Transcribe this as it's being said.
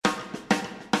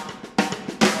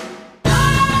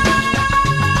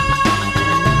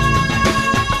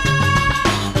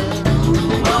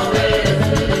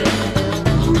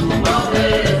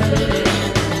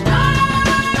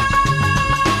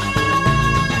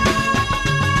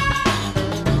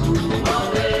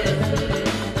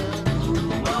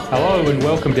Hello and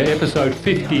welcome to episode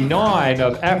 59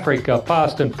 of Africa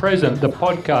Past and Present, the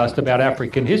podcast about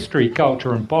African history,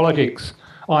 culture and politics.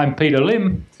 I'm Peter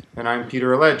Lim. And I'm Peter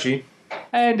Alegi.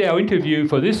 And our interview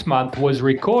for this month was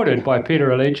recorded by Peter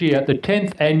Alegi at the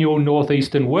 10th Annual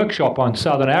Northeastern Workshop on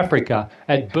Southern Africa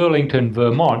at Burlington,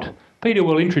 Vermont. Peter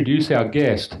will introduce our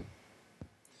guest.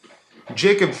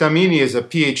 Jacob Dlamini is a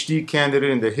PhD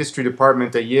candidate in the History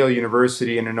Department at Yale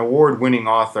University and an award-winning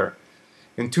author.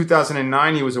 In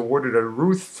 2009, he was awarded a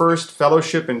Ruth First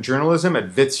Fellowship in Journalism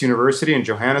at Wits University in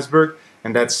Johannesburg,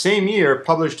 and that same year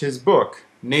published his book,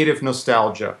 Native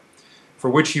Nostalgia, for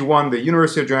which he won the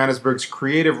University of Johannesburg's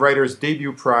Creative Writers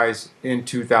Debut Prize in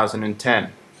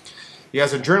 2010. He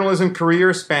has a journalism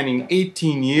career spanning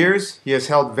 18 years. He has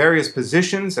held various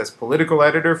positions as political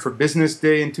editor for Business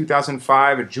Day in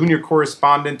 2005, a junior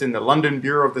correspondent in the London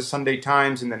Bureau of the Sunday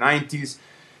Times in the 90s,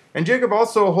 and Jacob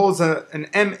also holds an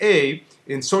MA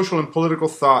in social and political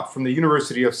thought from the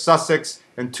University of Sussex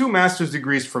and 2 master's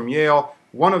degrees from Yale,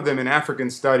 one of them in African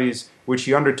Studies, which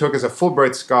he undertook as a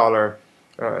Fulbright scholar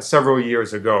several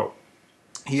years ago.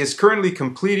 He is currently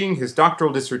completing his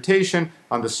doctoral dissertation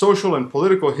on the social and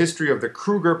political history of the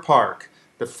Kruger Park,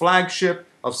 the flagship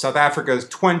of South Africa's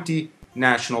 20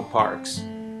 national parks.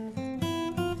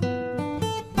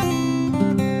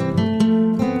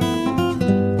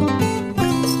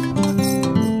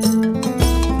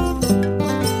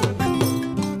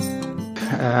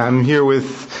 I'm here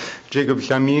with Jacob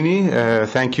Dlamini.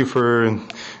 Thank you for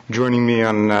joining me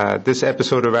on this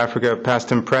episode of Africa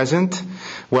Past and Present.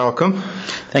 Welcome.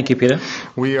 Thank you, Peter.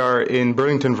 We are in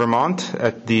Burlington, Vermont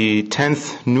at the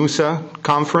 10th NUSA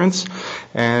conference,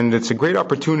 and it's a great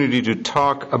opportunity to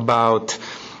talk about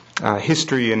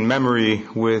history and memory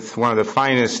with one of the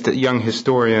finest young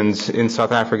historians in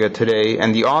South Africa today,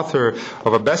 and the author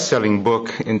of a best-selling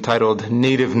book entitled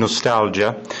Native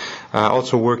Nostalgia,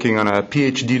 also working on a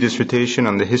PhD dissertation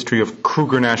on the history of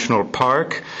Kruger National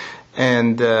Park,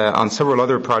 and on several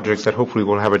other projects that hopefully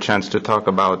we'll have a chance to talk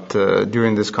about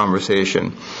during this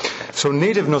conversation. So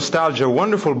Native Nostalgia, a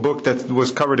wonderful book that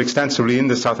was covered extensively in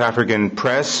the South African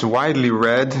press, widely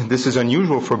read. This is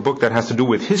unusual for a book that has to do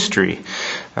with history.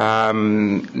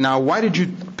 Now, why did you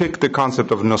pick the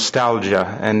concept of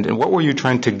nostalgia, and what were you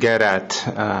trying to get at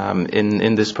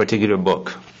in this particular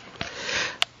book?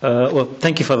 Well,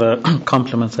 thank you for the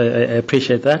compliments. I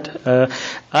appreciate that.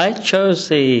 I chose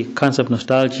the concept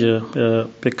nostalgia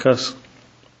because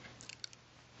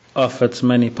of its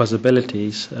many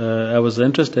possibilities. I was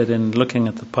interested in looking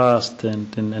at the past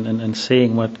and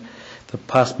seeing what the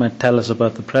past might tell us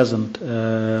about the present.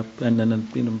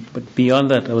 But beyond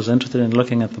that, I was interested in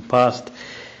looking at the past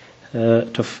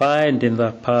to find in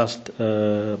that past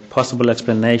possible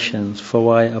explanations for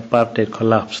why apartheid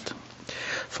collapsed,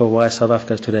 for why South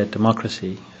Africa is today a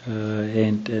democracy.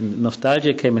 And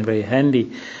nostalgia came in very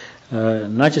handy,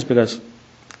 not just because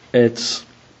it's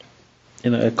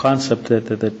a concept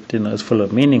that is full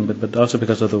of meaning, but also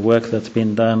because of the work that's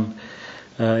been done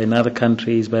in other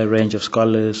countries by a range of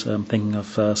scholars. I'm thinking of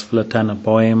Svulatana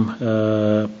Boehm,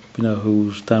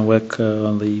 who's done work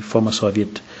on the former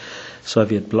Soviet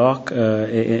bloc.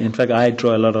 In fact, I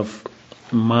draw a lot of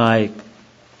my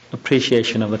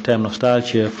appreciation of the term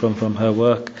nostalgia from her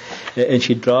work, and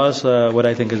she draws what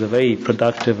I think is a very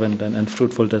productive and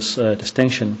fruitful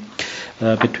distinction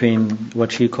between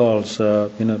what she calls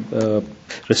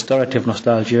restorative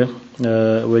nostalgia,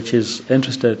 which is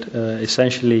interested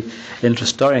essentially in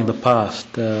restoring the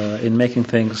past, in making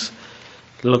things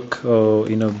look or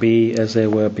be as they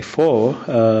were before,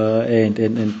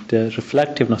 and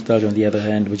reflective nostalgia on the other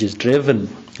hand, which is driven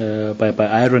by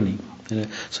irony.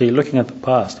 So you're looking at the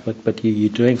past, but you're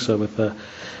doing so with a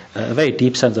very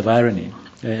deep sense of irony,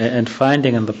 and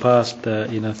finding in the past,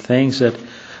 things that,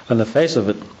 on the face of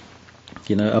it,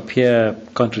 appear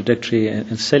contradictory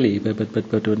and silly, but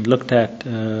when looked at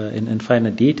in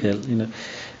finer detail,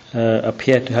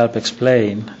 appear to help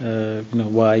explain,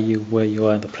 why where you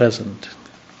are in the present,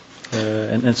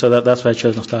 and so that's why I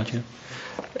chose nostalgia.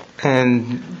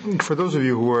 And for those of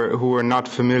you who are not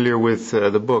familiar with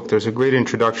the book, there's a great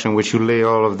introduction in which you lay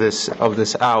all of this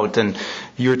out, and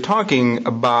you're talking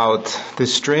about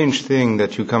this strange thing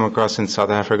that you come across in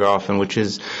South Africa often, which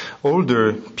is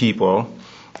older people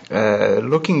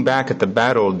looking back at the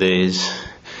bad old days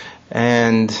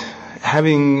and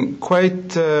having quite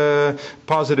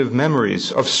positive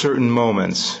memories of certain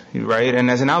moments, right? And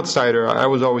as an outsider, I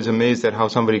was always amazed at how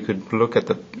somebody could look at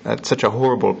such a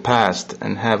horrible past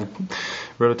and have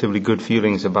relatively good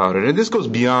feelings about it. And this goes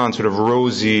beyond sort of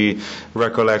rosy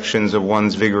recollections of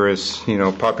one's vigorous,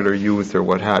 popular youth or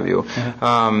what have you.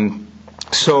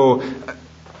 So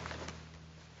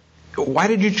why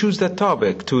did you choose that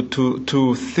topic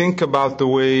to think about the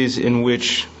ways in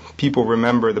which people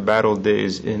remember the battle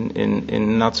days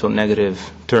in not so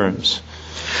negative terms?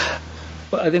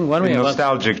 Well, I think one way in of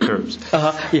nostalgic terms.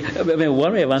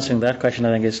 One way of answering that question,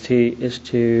 I think, is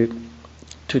to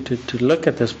look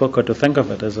at this book, or to think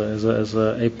of it as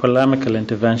a polemical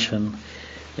intervention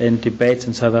in debates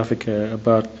in South Africa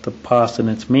about the past and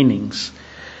its meanings.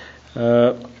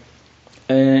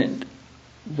 And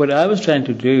what I was trying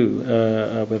to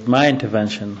do with my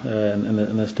intervention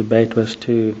in this debate was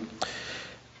to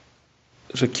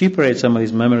recuperate some of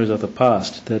these memories of the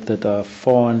past that are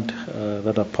fond,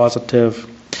 that are positive,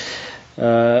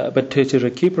 but to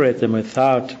recuperate them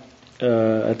without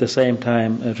at the same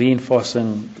time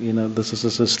reinforcing, this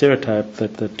is a stereotype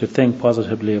that to think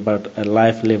positively about a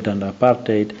life lived under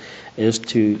apartheid is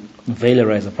to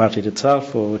valorize apartheid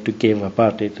itself, or to give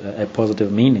apartheid a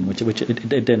positive meaning, which it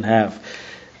didn't have.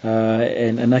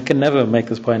 And I can never make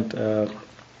this point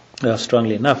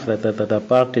strongly enough that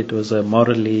apartheid was a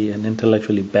morally and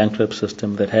intellectually bankrupt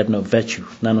system that had no virtue,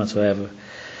 none whatsoever.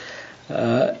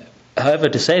 However,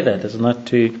 to say that is not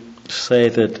to say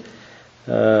that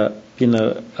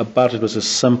apartheid was a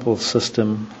simple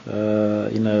system,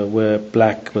 where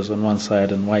black was on one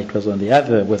side and white was on the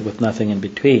other, with nothing in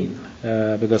between,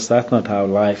 because that's not how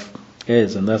life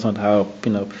is, and that's not how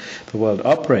the world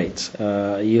operates.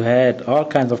 You had all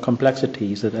kinds of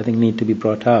complexities that I think need to be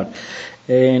brought out,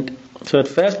 and so at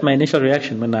first my initial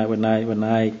reaction when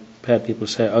I heard people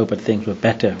say, "Oh, but things were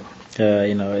better,"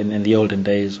 in the olden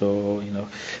days, or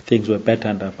things were better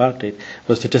under apartheid,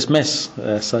 was to dismiss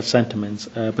such sentiments.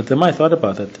 But the more I thought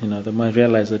about it, the more I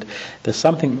realized that there's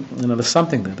something there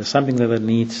that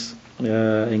needs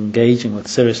engaging with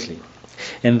seriously.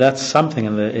 And that's something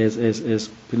is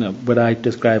what I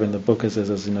describe in the book as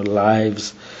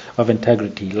lives of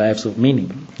integrity, lives of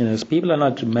meaning. As people are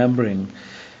not remembering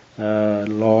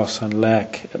loss and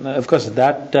lack, and of course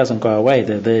that doesn't go away.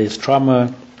 There is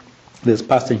trauma, there's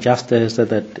past injustice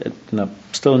that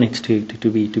still needs to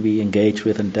be engaged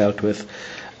with and dealt with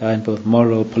in both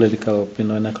moral, political,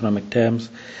 and economic terms.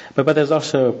 But there's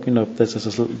also there's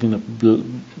this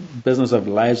business of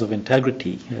lives of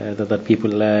integrity that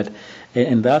people led,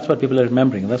 and that's what people are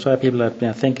remembering. That's why people are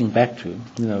thinking back to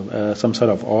some sort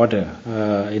of order,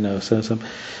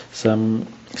 some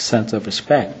sense of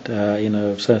respect,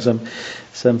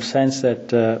 some sense that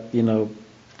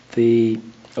the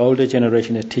older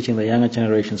generation is teaching the younger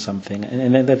generation something,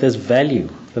 and that there's value,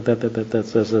 that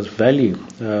there's value,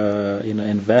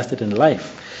 invested in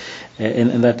life,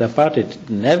 and that apartheid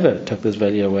never took this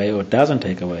value away, or doesn't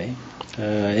take away,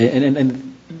 and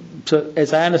so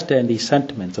as I understand these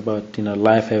sentiments about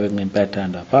life having been better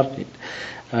under apartheid,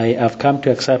 I've come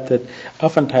to accept that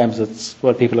oftentimes it's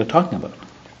what people are talking about.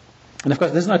 And of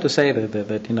course, this is not to say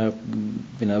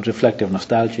that reflective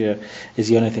nostalgia is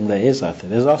the only thing there is out there.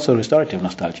 There's also restorative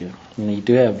nostalgia. You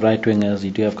do have right-wingers,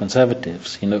 you do have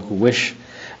conservatives, who wish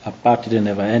apartheid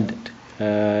never ended.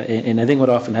 And I think what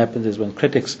often happens is when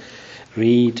critics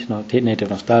read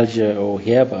native nostalgia or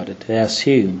hear about it, they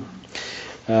assume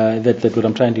that what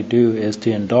I'm trying to do is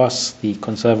to endorse the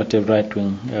conservative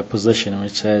right-wing position,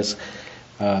 which says,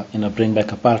 bring back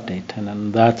apartheid,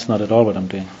 and that's not at all what I'm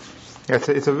doing.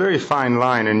 It's a very fine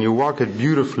line, and you walk it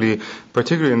beautifully,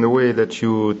 particularly in the way that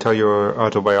you tell your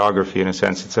autobiography, in a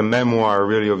sense. It's a memoir,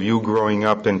 really, of you growing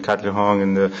up in Katlehong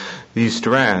in the East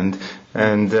Rand,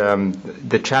 and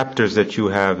the chapters that you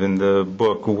have in the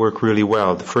book work really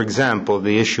well. For example,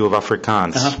 the issue of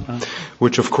Afrikaans,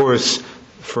 which, of course,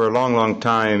 for a long, long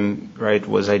time, right,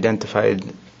 was identified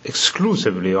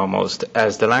exclusively almost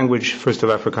as the language, first of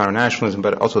Afrikaner nationalism,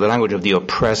 but also the language of the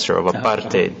oppressor, of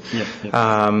apartheid.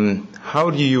 How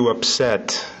do you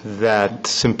upset that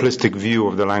simplistic view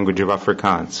of the language of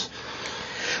Afrikaans?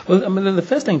 Well, the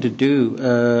first thing to do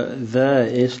there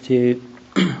is to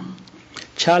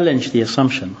challenge the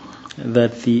assumption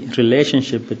that the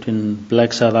relationship between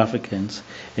black South Africans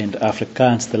and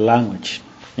Afrikaans, the language,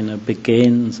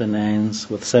 begins and ends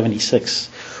with 76,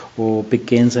 or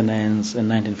begins and ends in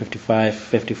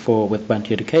 1955-54 with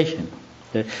Bantu education,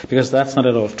 because that's not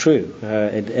at all true.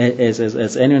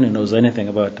 As anyone who knows anything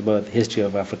about the history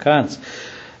of Afrikaans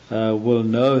will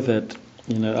know that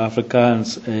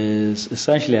Afrikaans is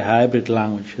essentially a hybrid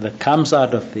language that comes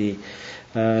out of the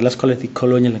let's call it the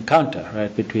colonial encounter,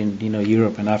 right, between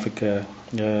Europe and Africa.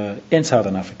 In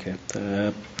Southern Africa,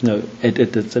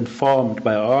 it's informed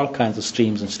by all kinds of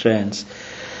streams and strands.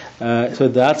 So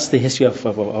that's the history of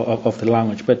the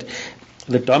language. But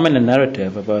the dominant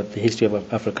narrative about the history of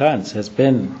Afrikaans has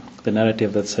been the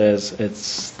narrative that says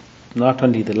it's not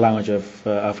only the language of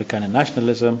Afrikaner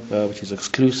nationalism, which is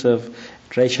exclusive,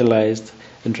 racialized,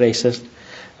 and racist,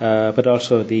 but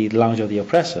also the language of the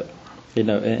oppressor.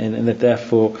 And that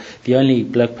therefore the only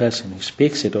black person who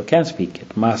speaks it or can speak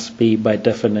it must be by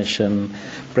definition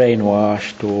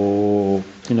brainwashed or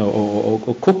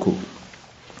cuckoo.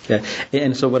 Yeah.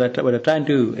 And so what I try and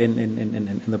do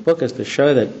in the book is to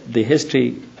show that the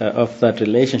history of that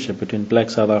relationship between black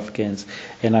South Africans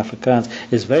and Afrikaans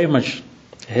is very much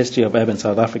a history of urban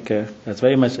South Africa. It's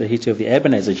very much a history of the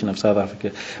urbanization of South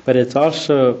Africa, but it's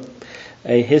also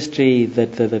a history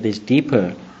that is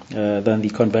deeper than the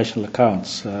conventional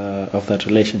accounts of that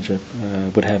relationship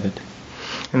would have it.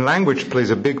 And language plays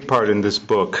a big part in this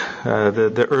book.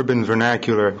 The urban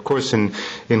vernacular, of course, in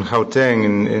Gauteng,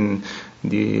 in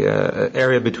the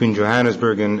area between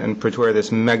Johannesburg and Pretoria,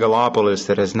 this megalopolis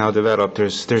that has now developed,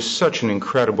 there's such an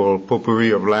incredible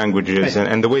potpourri of languages,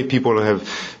 and the way people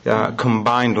have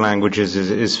combined languages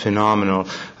is phenomenal,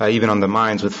 even on the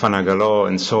mines with Fanagalo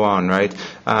and so on, right?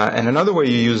 And another way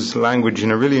you use language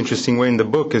in a really interesting way in the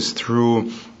book is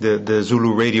through the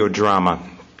Zulu radio drama.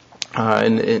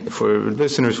 And for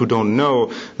listeners who don't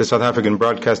know, the South African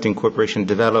Broadcasting Corporation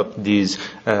developed these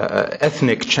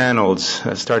ethnic channels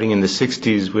starting in the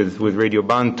 60s with Radio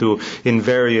Bantu in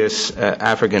various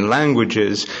African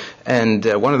languages. And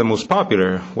one of the most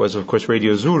popular was, of course,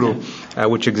 Radio Zulu,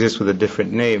 which exists with a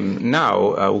different name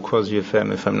now, Ukhozi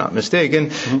FM, if I'm not mistaken.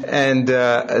 Mm-hmm. And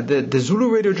the Zulu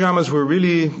radio dramas were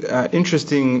really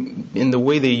interesting in the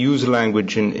way they use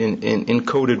language in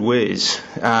coded ways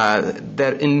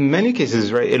that in many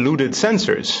cases eluded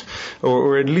censors,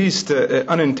 or at least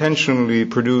unintentionally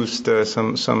produced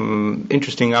some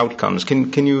interesting outcomes.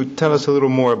 Can you tell us a little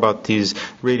more about these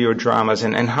radio dramas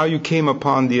and how you came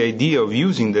upon the idea of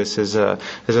using this as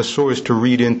a source to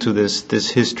read into this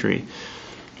history?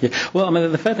 Yeah. Well, I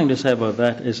mean, the first thing to say about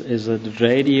that is that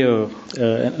radio,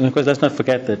 and of course, let's not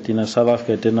forget that South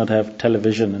Africa did not have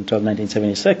television until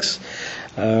 1976,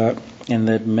 and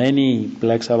that many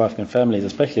black South African families,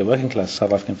 especially working class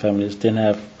South African families, didn't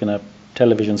have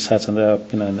television sets in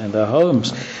their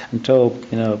homes until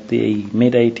the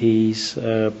mid 80s,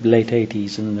 late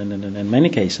 80s, in many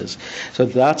cases. So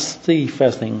that's the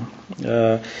first thing.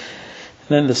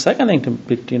 Then the second thing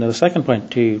the second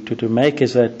point to make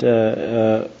is that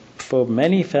for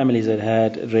many families that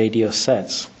had radio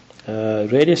sets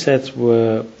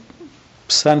were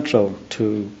central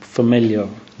to familial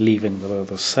living,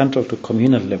 or central to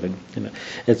communal living.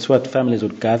 It's what families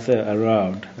would gather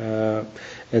around.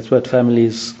 It's what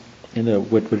families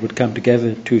would come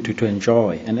together to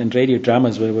enjoy, and radio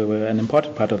dramas were an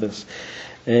important part of this.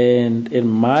 And in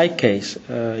my case,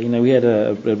 we had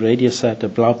a radio set, a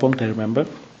Blaupunkt, I remember,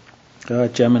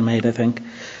 German made, I think,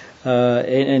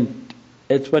 and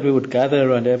it's what we would gather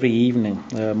around every evening,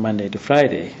 Monday to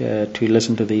Friday, to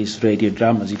listen to these radio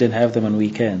dramas. You didn't have them on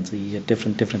weekends. You had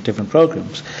different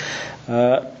programs,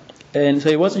 and so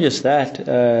it wasn't just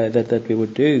that we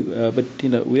would do, but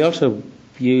we also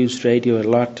used radio a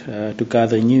lot to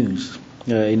gather news,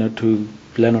 to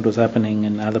learn what was happening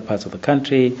in other parts of the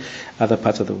country, other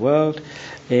parts of the world.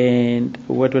 And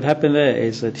what would happen there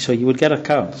is that, so you would get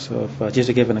accounts of, just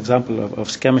to give an example, of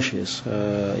skirmishes,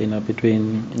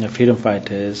 between freedom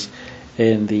fighters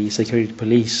and the security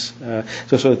police.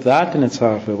 So that in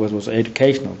itself was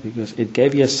educational, because it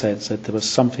gave you a sense that there was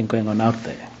something going on out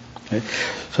there. Right?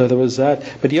 So there was that.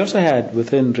 But you also had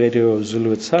within Radio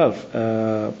Zulu itself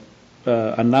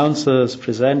announcers,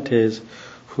 presenters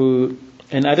who,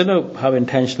 and I don't know how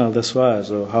intentional this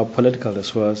was or how political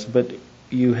this was, but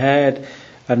you had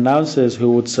announcers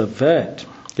who would subvert,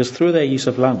 just through their use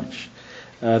of language,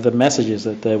 the messages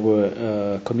that they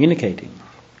were communicating.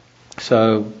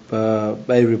 So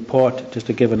a report, just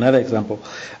to give another example,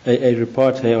 a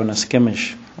report on a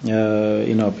skirmish,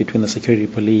 between the security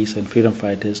police and freedom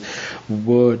fighters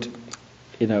would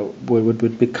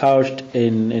be couched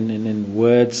in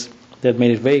words that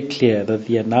made it very clear that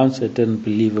the announcer didn't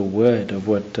believe a word of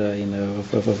what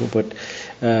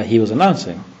he was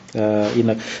announcing.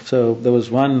 So there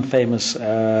was one famous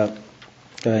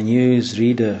news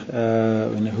reader,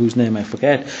 whose name I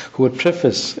forget, who would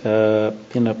preface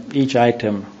each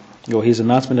item, or his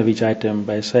announcement of each item,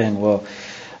 by saying, "Well,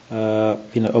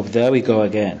 of there we go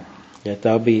again." Yeah,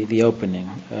 that'll be the opening.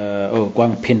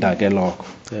 Gwang pinda gelok.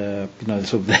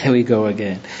 So there we go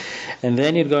again. And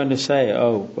then you're going to say,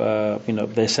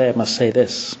 they say I must say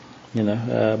this,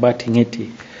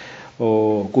 batingiti,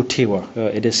 or gutiwa,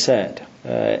 it is said.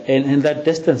 And that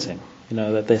distancing,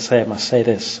 that they say I must say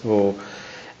this, or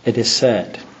it is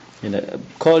said,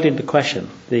 called into question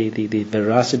the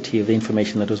veracity of the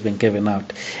information that was being given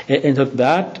out. And so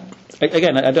that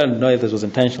again, I don't know if this was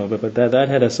intentional, but that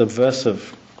had a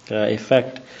subversive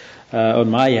effect on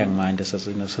my young mind,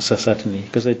 certainly,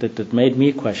 because it made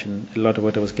me question a lot of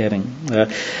what I was getting.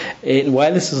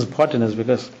 Why this is important is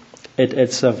because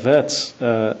it subverts,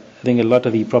 I think, a lot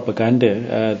of the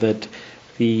propaganda that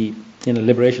the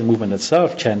liberation movement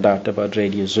itself churned out about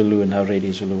Radio Zulu and how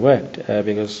Radio Zulu worked,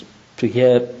 because to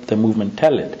hear the movement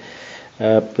tell it,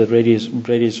 the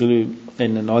Radio Zulu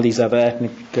and all these other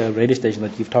ethnic radio stations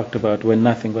that you've talked about were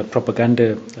nothing but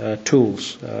propaganda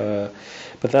tools.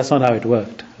 But that's not how it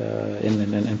worked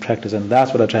in practice, and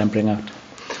that's what I try and bring out.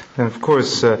 And of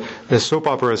course, the soap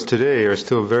operas today are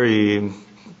still very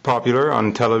popular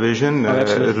on television,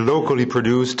 locally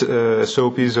produced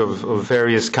soapies of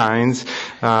various kinds.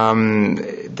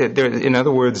 In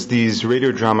other words, these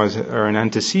radio dramas are an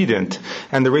antecedent,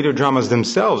 and the radio dramas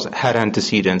themselves had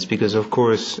antecedents because, of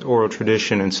course, oral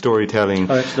tradition and storytelling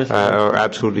are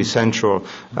absolutely central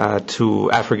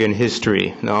to African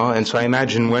history. No? And so I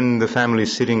imagine when the family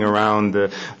is sitting around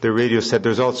the radio set,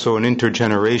 there's also an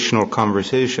intergenerational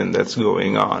conversation that's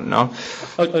going on. No?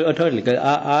 Totally.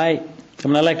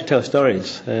 I like to tell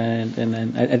stories, and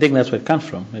I think that's where it comes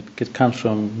from. It comes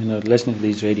from listening to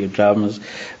these radio dramas,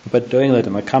 but doing that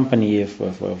in the company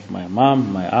of my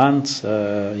mom, my aunts,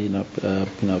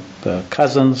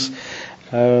 cousins.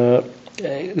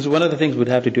 One of the things we'd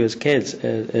have to do as kids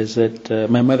is that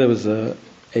my mother was a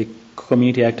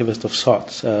community activist of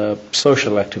sorts,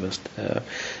 social activist.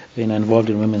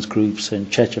 Involved in women's groups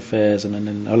and church affairs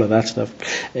and all of that stuff.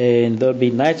 And there would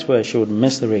be nights where she would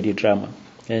miss the radio drama.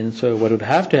 And so what would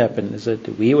have to happen is that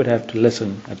we would have to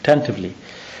listen attentively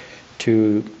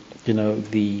to,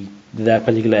 that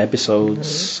particular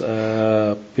episode's,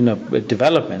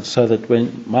 developments, so that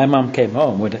when my mom came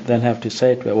home, we'd then have to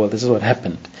say to her, well, this is what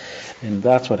happened, and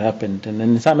that's what happened. And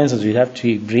in some instances, we'd have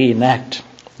to reenact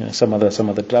some of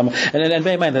the drama. And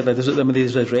bear in mind that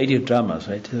these were radio dramas,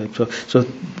 right? So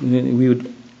we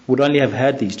would only have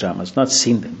heard these dramas, not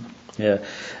seen them. Yeah,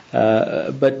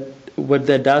 but what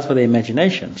that does for the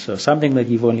imagination. So something that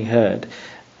you've only heard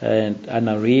and are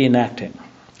now reenacting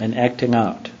and acting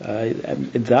out.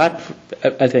 That,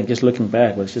 I think, just looking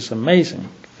back, was just amazing.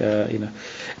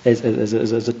 As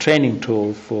a training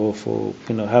tool for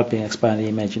helping expand the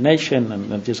imagination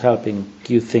and just helping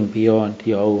you think beyond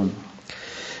your own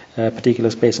particular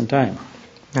space and time.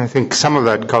 I think some of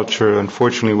that culture,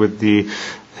 unfortunately, with the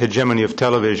hegemony of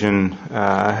television,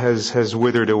 has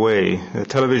withered away.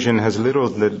 Television has little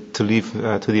to leave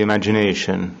to the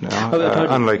imagination,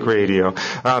 unlike radio.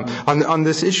 On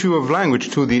this issue of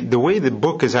language, too, the way the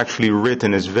book is actually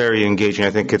written is very engaging.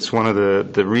 I think it's one of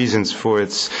the reasons for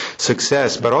its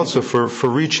success, but also for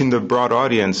reaching the broad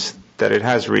audience that it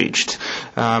has reached.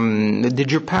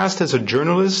 Did your past as a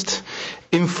journalist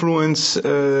influence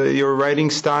your writing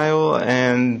style,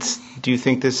 and do you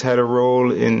think this had a role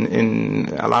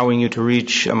in allowing you to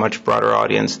reach a much broader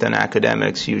audience than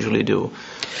academics usually do?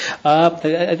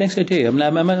 I think so too.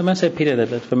 I must say, Peter,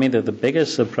 that for me the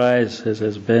biggest surprise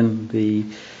has been the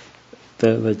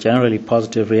generally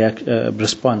positive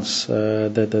response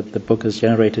that the book has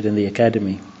generated in the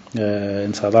academy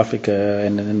in South Africa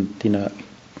and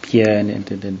here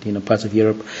and parts of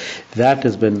Europe. That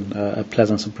has been a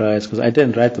pleasant surprise, because I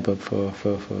didn't write the book for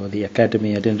the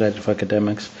academy. I didn't write it for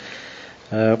academics.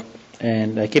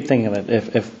 And I keep thinking that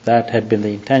if that had been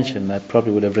the intention, I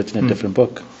probably would have written a different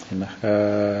book.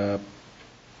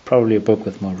 Probably a book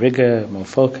with more rigor, more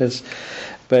focus.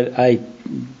 But I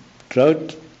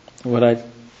wrote what I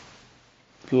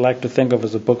like to think of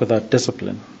as a book without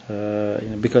discipline,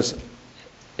 because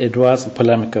it was a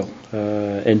polemical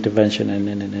intervention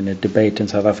in a debate in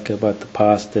South Africa about the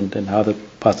past and how the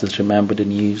past is remembered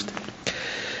and used.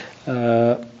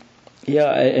 And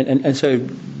so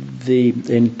the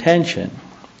intention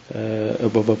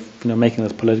of making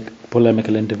this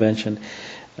polemical intervention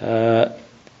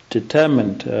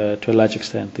determined to a large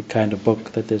extent the kind of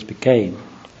book that this became.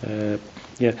 Because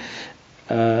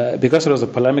it was a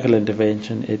polemical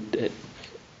intervention,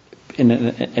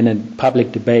 in a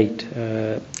public debate,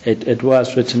 it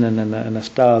was written in a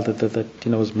style that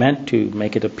was meant to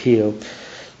make it appeal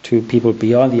to people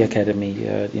beyond the academy,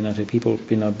 to people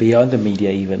beyond the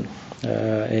media even,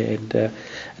 and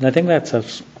I think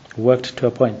that's worked to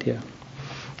a point. Yeah.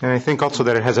 And I think also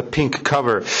that it has a pink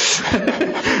cover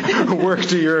worked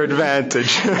to your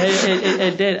advantage.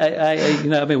 It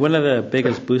did. One of the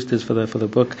biggest boosters for the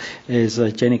book is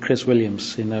Jenny Chris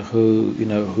Williams,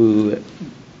 who.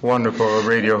 Wonderful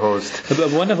radio host. A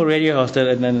wonderful radio host,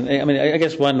 and I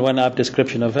guess one up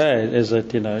description of her is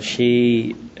that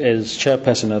she is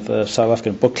chairperson of the South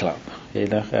African Book Club,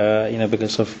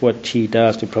 because of what she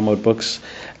does to promote books.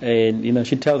 And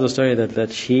she tells the story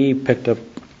that she picked up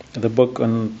the book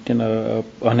on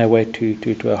her way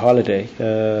to a holiday,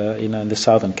 in the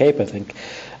Southern Cape, I think,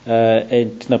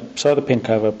 and saw the pink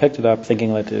cover, picked it up,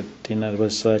 thinking that it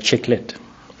was chick lit.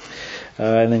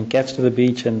 And then gets to the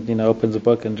beach and opens the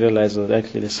book and realizes that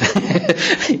actually this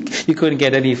you couldn't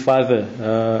get any farther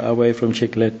away from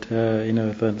chick lit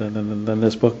than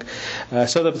this book.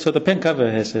 So the pink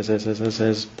cover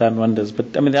has done wonders.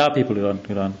 But I mean, there are people who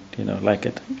don't like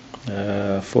it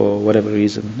for whatever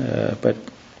reason. But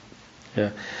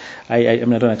yeah, I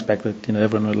don't expect that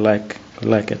everyone would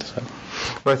like it. So.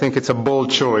 Well, I think it's a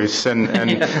bold choice, and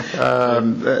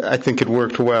I think it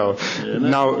worked well.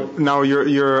 Now,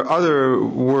 your other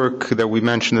work that we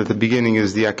mentioned at the beginning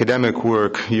is the academic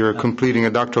work. You're completing a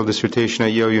doctoral dissertation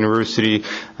at Yale University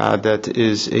that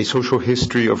is a social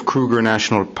history of Kruger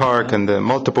National Park and the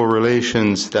multiple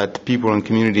relations that people and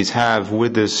communities have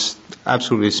with this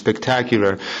absolutely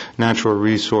spectacular natural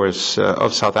resource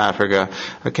of South Africa.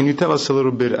 Can you tell us a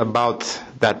little bit about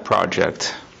that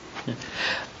project? Yeah.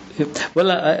 Well,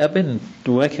 I've been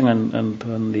working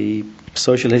on the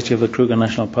social history of the Kruger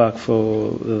National Park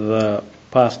for the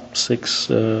past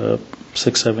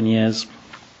 6-7 years,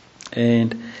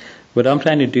 and what I'm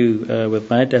trying to do with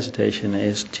my dissertation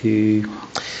is to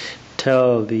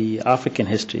tell the African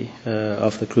history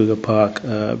of the Kruger Park,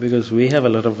 because we have a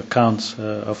lot of accounts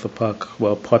of the park,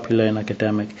 well, popular and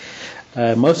academic.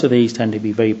 Most of these tend to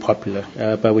be very popular,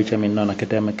 by which I mean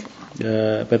non-academic,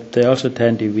 but they also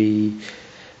tend to be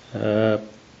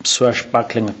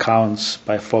swashbuckling accounts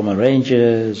by former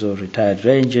rangers or retired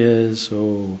rangers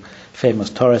or famous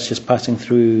tourists just passing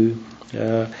through.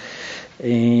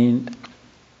 And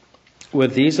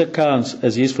with these accounts,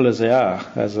 as useful as they are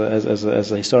as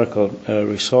a historical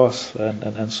resource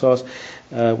and source,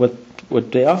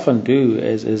 what they often do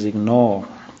is ignore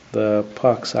the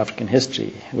park's African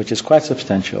history, which is quite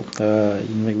substantial.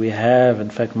 We have, in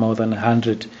fact, more than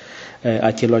 100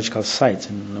 archaeological sites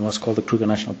in what's called the Kruger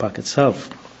National Park itself.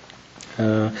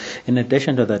 In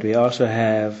addition to that, we also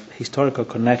have historical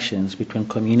connections between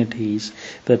communities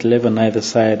that live on either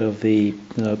side of the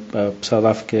South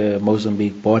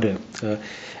Africa-Mozambique border.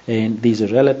 And these are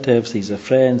relatives, these are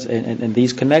friends, and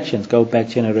these connections go back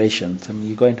generations. I mean,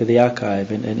 you go into the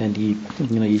archive and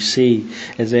you see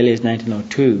as early as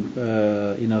 1902,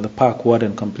 the park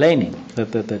warden complaining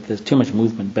that there's too much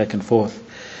movement back and forth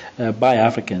by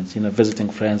Africans, visiting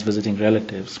friends, visiting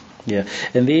relatives. Yeah,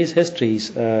 and these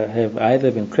histories have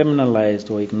either been criminalized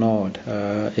or ignored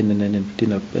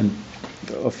in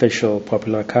official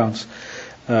popular accounts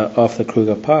of the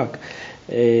Kruger Park.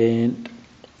 And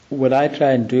what I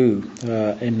try and do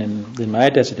in my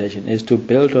dissertation is to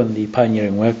build on the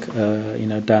pioneering work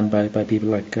done by people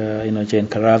like Jane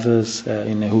Carruthers,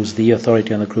 who's the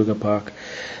authority on the Kruger Park.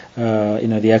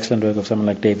 The excellent work of someone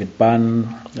like David Bunn,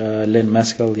 Lynn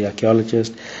Maskell, the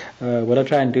archaeologist. What I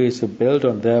try and do is to build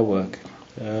on their work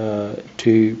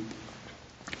to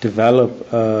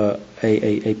develop a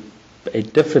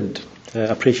different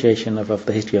appreciation of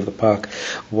the history of the park,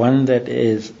 one that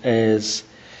is as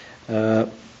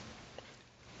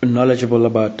knowledgeable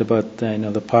about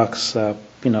the park's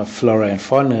flora and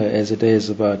fauna as it is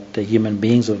about the human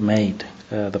beings who have made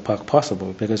the park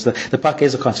possible, because the park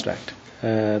is a construct.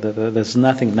 There's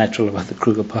nothing natural about the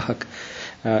Kruger Park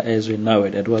as we know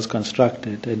it. It was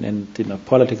constructed, and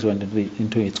politics went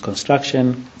into its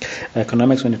construction,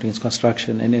 economics went into its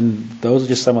construction, and those are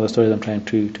just some of the stories I'm trying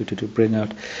to bring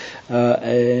out.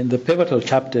 And the pivotal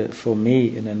chapter for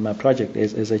me in my project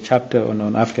is a chapter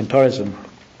on African tourism,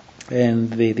 and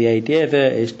the idea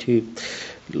there is to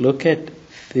look at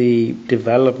the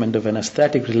development of an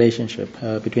aesthetic relationship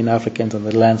between Africans and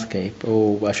the landscape,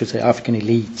 or I should say African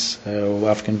elites, or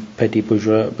African petty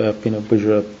bourgeois,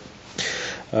 bourgeois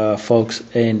folks,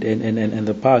 and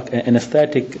the park. An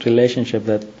aesthetic relationship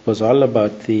that was all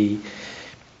about the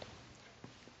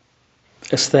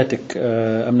aesthetic.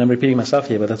 I'm repeating myself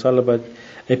here, but that's all about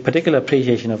a particular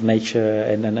appreciation of nature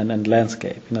and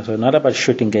landscape. So not about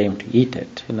shooting game to eat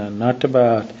it. Not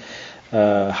about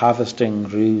harvesting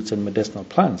roots and medicinal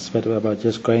plants, but about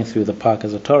just going through the park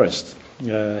as a tourist,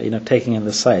 taking in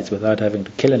the sights without having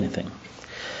to kill anything.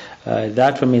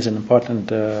 That for me is an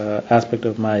important aspect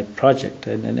of my project,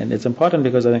 and it's important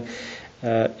because I think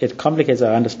it complicates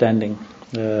our understanding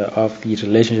of the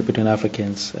relationship between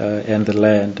Africans and the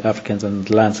land, Africans and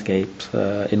landscapes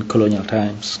in colonial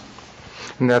times.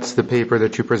 And that's the paper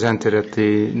that you presented at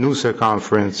the NUSA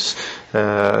conference.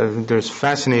 There's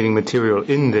fascinating material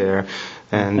in there.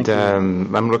 And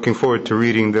I'm looking forward to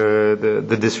reading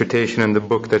the dissertation and the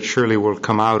book that surely will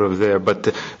come out of there.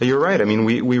 But you're right. I mean,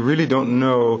 we really don't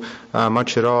know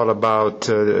much at all about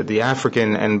the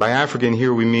African, and by African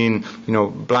here we mean,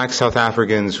 black South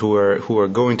Africans who are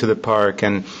going to the park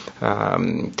and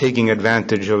taking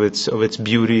advantage of its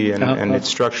beauty and its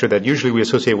structure that usually we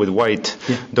associate with white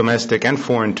domestic and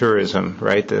foreign tourism,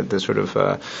 right? The sort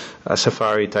of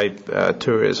safari type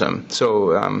tourism.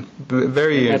 So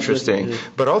very interesting.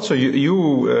 But also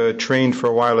you trained for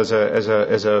a while as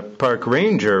a park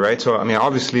ranger, right? So I mean,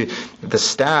 obviously the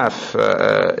staff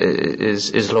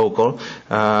is local.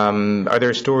 Are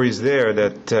there stories there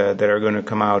that are going to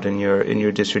come out in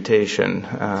your dissertation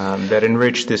that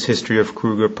enrich this history of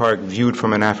Kruger Park viewed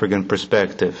from an African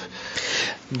perspective?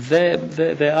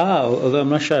 There are, although I'm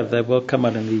not sure if they will come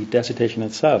out in the dissertation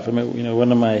itself. I mean,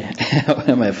 one of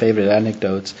my favorite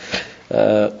anecdotes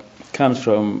comes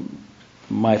from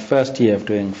my first year of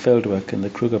doing field work in the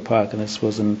Kruger Park, and this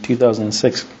was in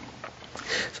 2006.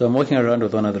 So I'm walking around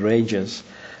with one of the rangers,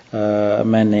 a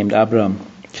man named Abram,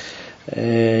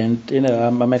 and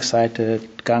I'm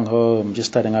excited, gung ho. I'm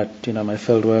just starting out, my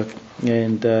field work,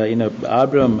 and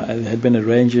Abram had been a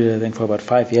ranger I think for about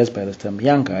 5 years by this time,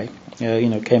 young guy.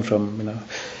 Came from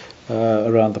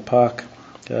around the park,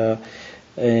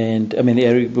 and I mean the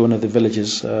area, one of the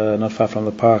villages not far from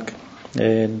the park,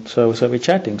 and so we're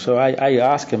chatting. So I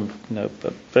asked him, a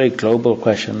very global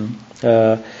question.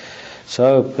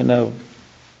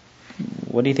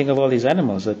 What do you think of all these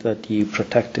animals that you're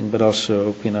protecting, but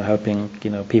also helping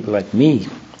people like me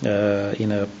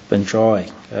enjoy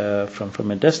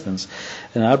from a distance?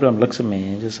 And Abraham looks at me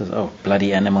and just says, "Oh,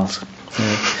 bloody animals."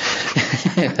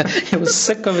 He was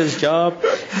sick of his job.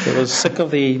 He was sick of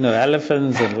the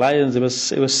elephants and lions. He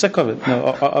was sick of it,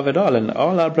 of it all. And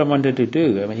all Abraham wanted to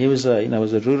do, I mean, he was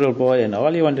was a rural boy, and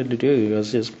all he wanted to do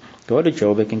was just go to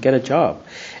Joburg and get a job.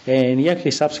 And he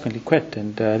actually subsequently quit,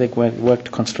 and I think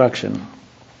worked construction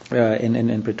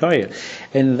in Pretoria.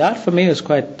 And that for me was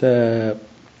quite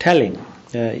telling.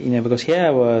 Because here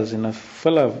I was,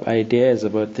 full of ideas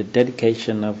about the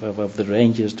dedication of the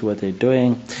rangers to what they're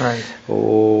doing, right?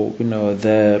 Or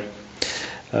the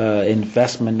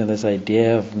investment in this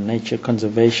idea of nature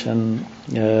conservation,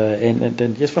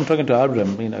 and just from talking to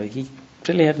Abram, he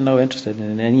really had no interest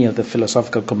in any of the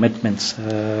philosophical commitments,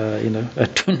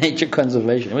 to nature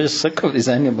conservation. He was just sick of these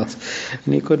animals,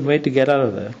 and he couldn't wait to get out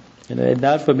of there. And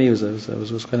that for me was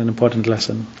quite an important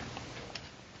lesson.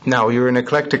 Now, you're an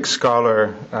eclectic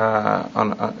scholar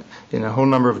in a whole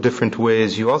number of different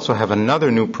ways. You also have another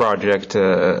new project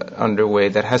underway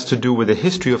that has to do with the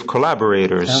history of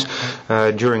collaborators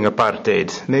during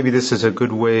apartheid. Maybe this is a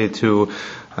good way to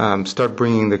start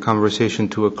bringing the conversation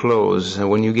to a close.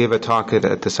 When you gave a talk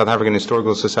at the South African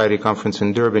Historical Society conference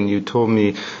in Durban, you told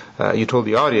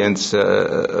the audience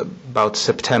about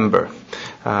September.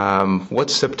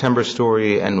 What's September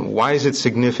story, and why is it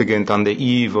significant on the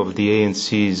eve of the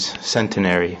ANC's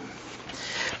centenary?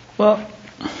 Well,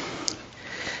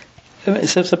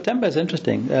 so September is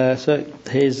interesting. So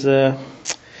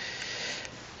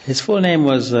his full name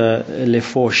was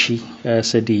Lefoshi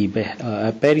Sedibe,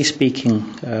 a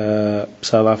Pedi-speaking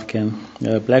South African,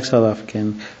 black South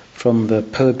African from the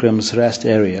Pilgrim's Rest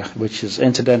area, which is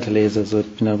incidentally is a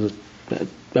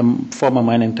former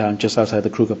mining town just outside the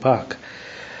Kruger Park.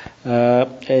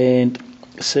 And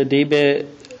Sedibe,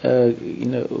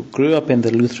 grew up in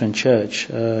the Lutheran Church,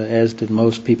 as did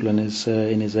most people in his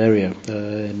area,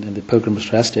 in the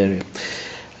Pilgrim's Rest area.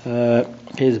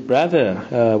 His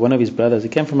brother, one of his brothers, he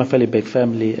came from a fairly big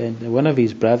family, and one of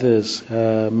his brothers,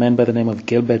 a man by the name of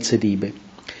Gilbert Sedibe,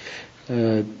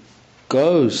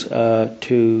 goes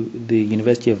to the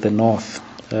University of the North,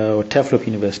 or Teflop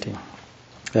University,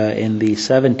 in the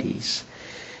 70s.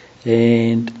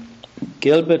 And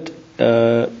Gilbert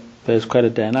is quite a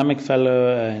dynamic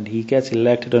fellow, and he gets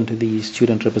elected onto the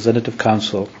Student Representative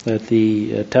Council at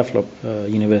the Teflop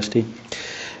University.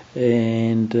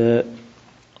 And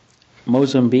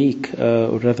Mozambique,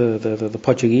 or rather the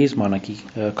Portuguese monarchy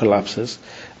collapses.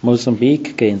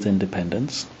 Mozambique gains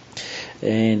independence,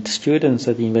 and students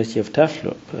at the University of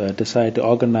Teflop decide to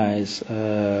organize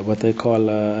what they call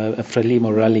a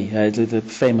Frelimo rally. It's the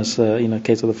famous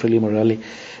case of the Frelimo rally.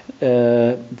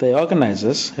 They organize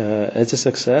this. It's a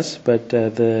success, but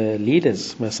the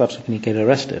leaders were subsequently get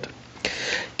arrested.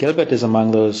 Gilbert is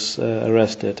among those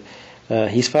arrested.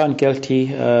 He's found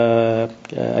guilty.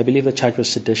 I believe the charge was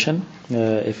sedition,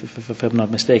 if I'm not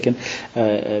mistaken.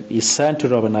 He's sent to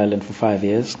Robben Island for 5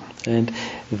 years, and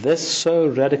this so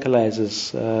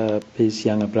radicalizes his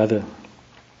younger brother,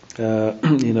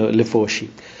 Lefoshi,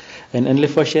 And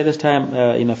Lefauché this time,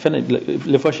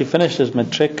 Lefauché finished his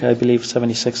matric, I believe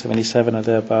 76, 77 or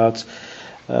thereabouts.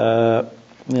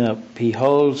 He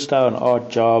holds down odd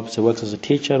jobs. He works as a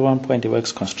teacher at one point. He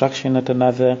works construction at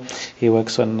another. He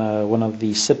works on one of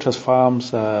the citrus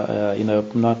farms, around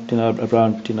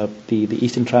the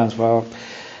Eastern Transvaal.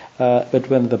 But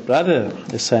when the brother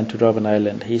is sent to Robben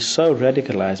Island, he's so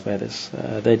radicalized by this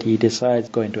that he decides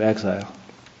to go into exile,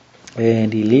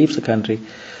 and he leaves the country,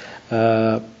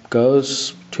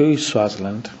 goes to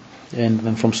Swaziland, and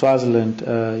then from Swaziland,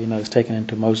 is taken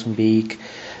into Mozambique.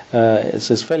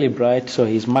 It's fairly bright, so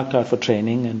he's marked out for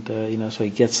training, and so he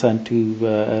gets sent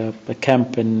to a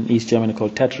camp in East Germany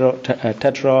called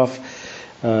Tetrov.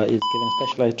 He's given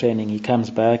specialized training. He comes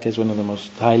back as one of the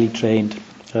most highly trained,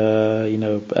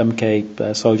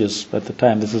 MK soldiers at the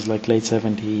time. This is like late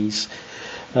 70s.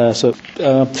 So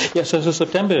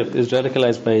September is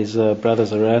radicalized by his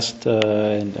brother's arrest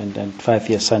and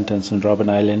 5-year sentence in Robben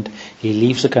Island. He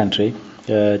leaves the country.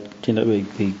 He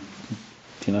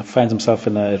finds himself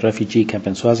in a refugee camp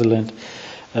in Swaziland.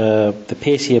 The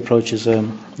PAC approaches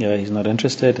him. He's not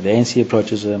interested. The ANC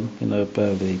approaches him.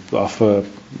 They offer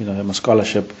him a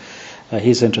scholarship.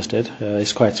 He's interested.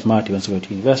 He's quite smart. He wants to go to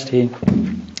university.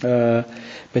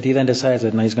 But he then decides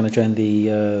that he's going to join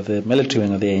the military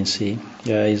wing of the ANC.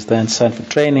 He's then sent for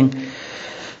training.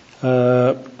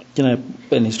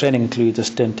 And his training includes a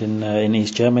stint in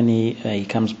East Germany. He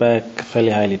comes back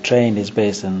fairly highly trained. He's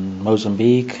based in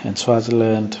Mozambique and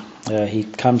Swaziland. He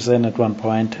comes in at one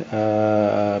point, in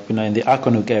the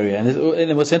Arkonuk area.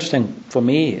 And what's interesting for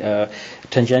me,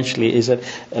 tangentially, is that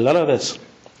a lot of this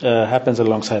happens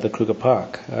alongside the Kruger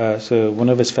Park. So one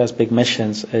of his first big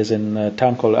missions is in a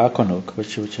town called Arkonuk,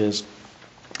 which is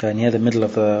near the middle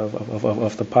of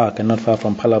the park and not far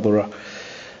from Palabora,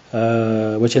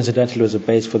 which incidentally was a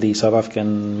base for the South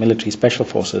African military special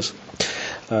forces.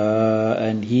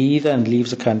 And he then leaves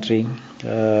the country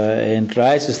and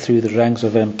rises through the ranks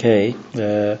of MK.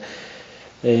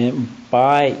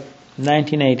 By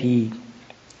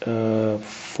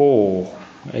 1984,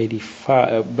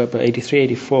 83,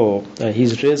 84,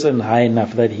 he's risen high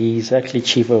enough that he's actually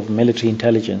chief of military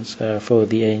intelligence for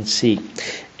the ANC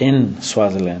in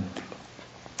Swaziland.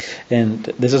 And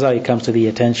this is how he comes to the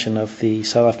attention of the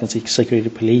South African Security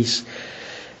Police.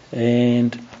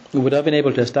 And what I've been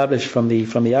able to establish from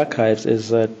the archives is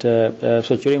that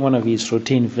so during one of his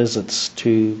routine visits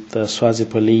to the Swazi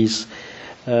police,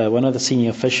 one of the senior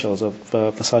officials of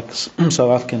the South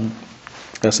African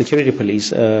Security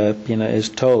Police, is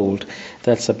told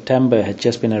that September had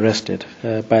just been arrested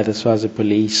by the Swazi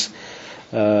police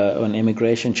on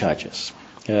immigration charges.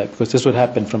 Because this would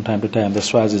happen from time to time. The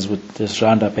Swazis would just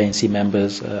round up ANC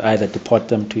members, either deport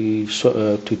them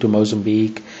to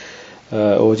Mozambique,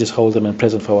 or just hold them in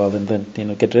prison for a while and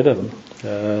then get rid of them,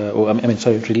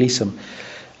 release them.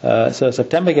 So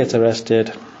September gets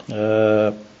arrested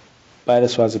by the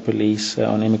Swazi police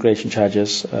on immigration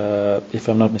charges, if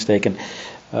I'm not mistaken.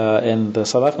 And the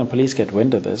South African police get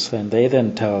wind of this, and they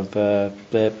then tell the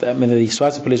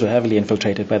Swazi police were heavily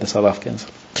infiltrated by the South Africans.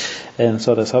 And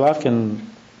so the South African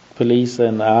police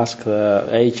then ask the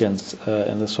agents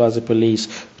in the Swazi police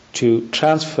to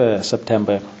transfer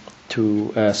September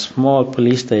to a small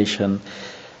police station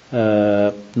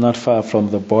not far from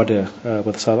the border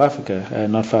with South Africa,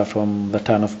 not far from the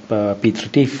town of Piet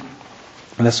Retief.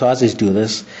 And the Swazis do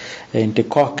this, and de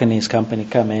Kock and his company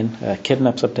come in,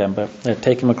 kidnap September,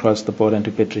 take him across the border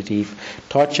into Piet Retief,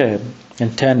 torture him,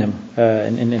 and turn him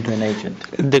into an agent.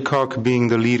 De Kock being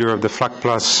the leader of the Vlak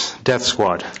Plus death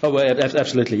squad. Oh, well,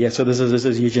 absolutely, yes. So this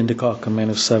is Eugene de Kock, a man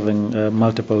who's serving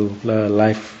multiple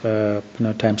life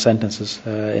time sentences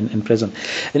in prison.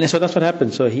 And so that's what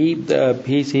happened. So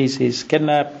he's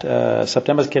kidnapped,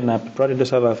 September's kidnapped, brought into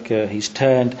South Africa, he's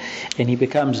turned, and he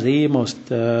becomes the most,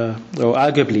 or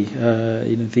arguably,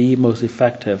 the most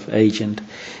effective agent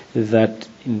that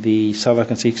the South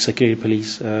African Security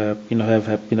Police, have in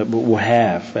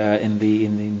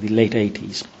the late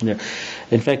 80s.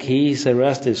 In fact, his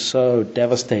arrest is so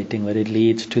devastating that it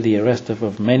leads to the arrest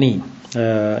of many,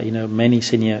 many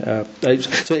senior.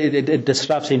 So it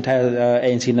disrupts the entire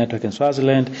ANC network in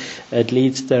Swaziland. It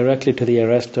leads directly to the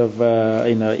arrest of,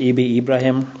 Ibi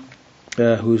Ibrahim,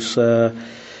 who's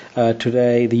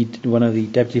today one of the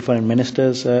deputy foreign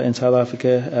ministers in South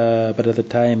Africa, but at the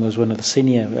time was one of the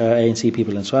senior ANC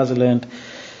people in Swaziland.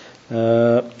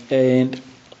 And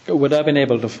what I've been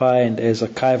able to find is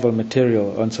archival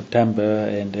material on September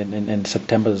and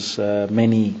September's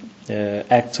many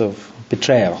acts of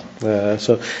betrayal.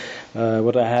 So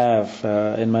what I have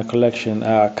in my collection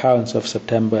are accounts of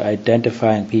September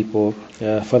identifying people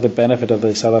for the benefit of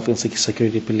the South African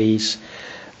Security Police,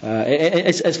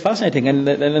 It's fascinating, and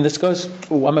this goes.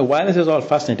 I mean, why this is all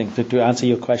fascinating, to answer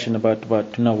your question about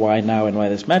why now and why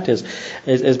this matters,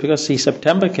 is because the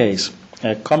September case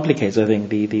complicates, I think,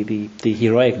 the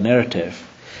heroic narrative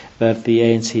that the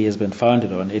ANC has been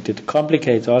founded on. It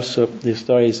complicates also the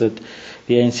stories that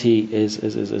the ANC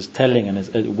is telling, and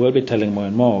it will be telling more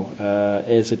and more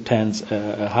as it turns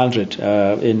 100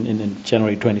 in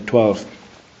January 2012.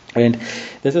 And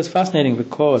this is fascinating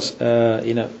because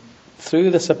through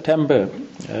the September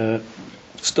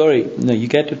story, you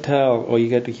get to tell, or you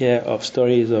get to hear of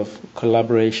stories of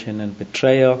collaboration and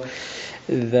betrayal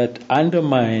that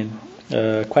undermine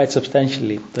quite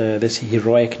substantially this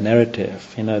heroic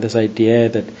narrative. This idea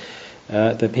that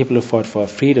the people who fought for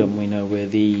freedom, were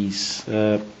these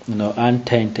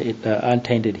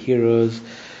untainted heroes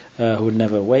who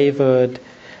never wavered.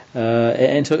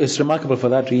 And so it's remarkable for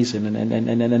that reason,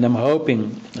 and I'm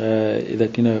hoping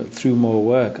that through more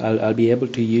work I'll be able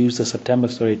to use the September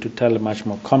story to tell a much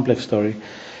more complex story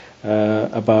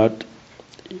about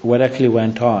what actually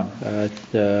went on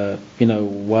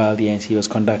while the ANC was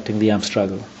conducting the armed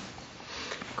struggle.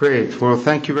 Great. Well,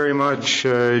 thank you very much,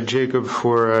 Jacob,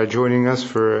 for joining us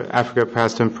for Africa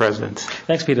Past and Present.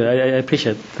 Thanks, Peter. I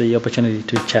appreciate the opportunity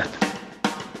to chat.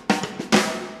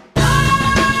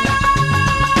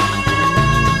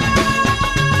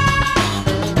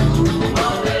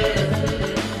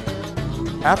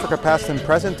 Africa Past and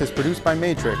Present is produced by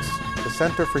Matrix, the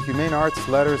Center for Humane Arts,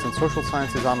 Letters, and Social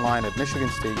Sciences Online at Michigan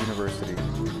State University.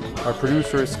 Our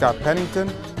producer is Scott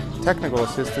Pennington. Technical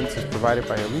assistance is provided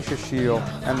by Alicia Scheel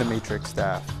and the Matrix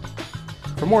staff.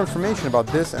 For more information about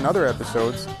this and other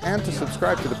episodes, and to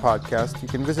subscribe to the podcast, you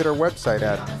can visit our website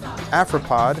at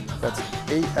Afripod, that's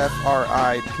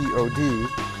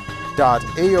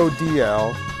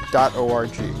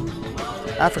AFRIPOD.AODL.org.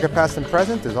 Africa Past and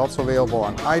Present is also available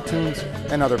on iTunes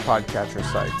and other podcatcher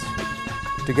sites.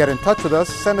 To get in touch with us,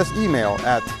 send us email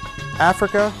at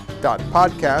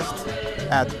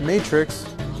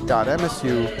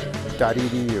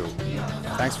africa.podcast@matrix.msu.edu.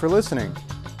 Thanks for listening.